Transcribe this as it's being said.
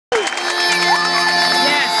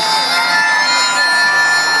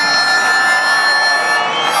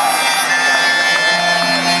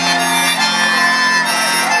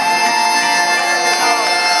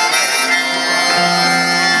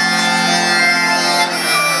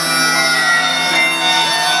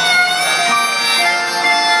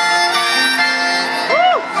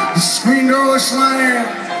bushland,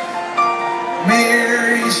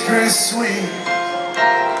 Mary's dress sweet.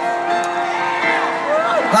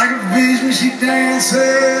 Like a vision she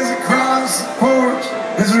dances across the porch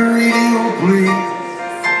as a radio plea.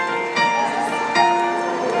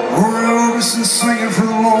 Roy Orbison singing for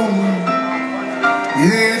the lonely.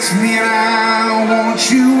 Yeah, it's me and I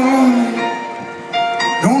want you only.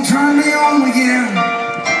 Don't turn me on again,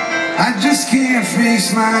 I just can't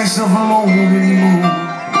face myself alone anymore.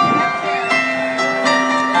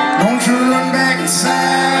 Don't you run back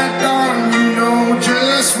inside, darling, you know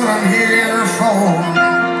just what I'm here for.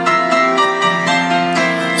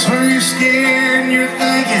 So you're scared and you're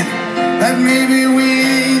thinking that maybe we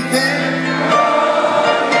ain't there.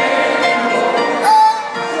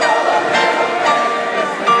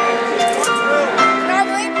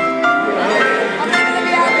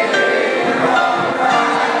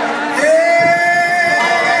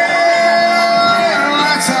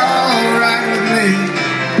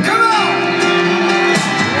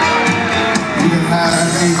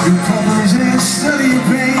 Covers and study your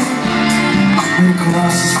pain. Make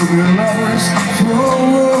crosses for your lovers, throw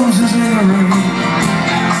roses in the rain.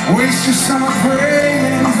 Waste your summer praying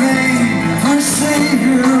in vain for a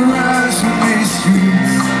savior to rise from these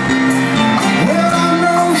streets. Well, I'm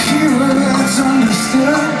no hero that's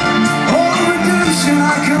understood. All the redemption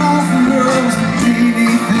I can offer girls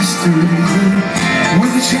beneath this street.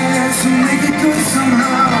 With a chance to make it good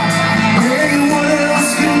somehow. Hey, what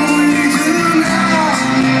else can we do now?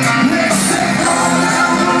 Let's take all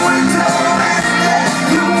down the window and let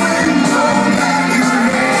the wind blow back your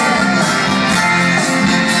hair.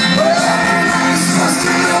 Well, nice must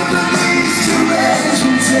it open these two legs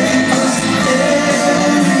and take us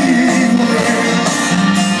anywhere.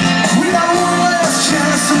 We got one last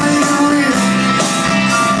chance to make it real.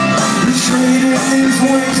 We traded these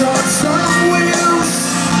wings on some wheels.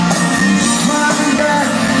 Climbing back,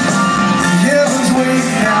 heaven's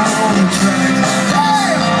waiting out on the track.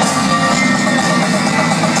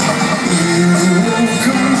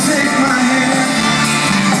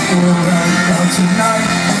 Tonight,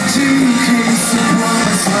 to kiss the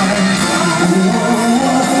promised land. Oh,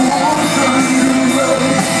 thunder road,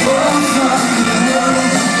 oh, thunder road,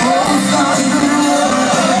 oh, thunder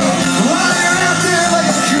road. While you're out there like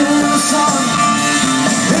a pure sun,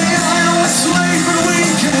 hey, I know it's late, but we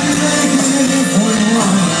can make it if we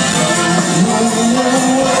run. Oh,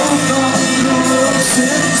 thunder road,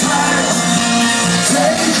 sit tight,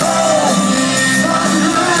 take hold,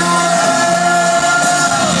 thunder road.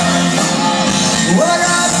 Well, I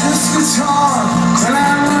got this guitar, and I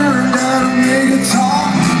learned how to make it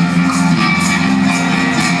talk.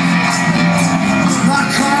 My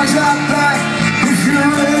car's out back, if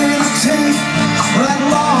you're ready to take that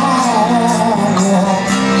long walk.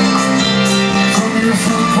 From your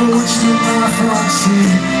front porch to my front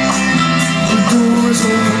seat, the door's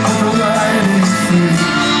open for the riding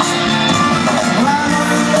free.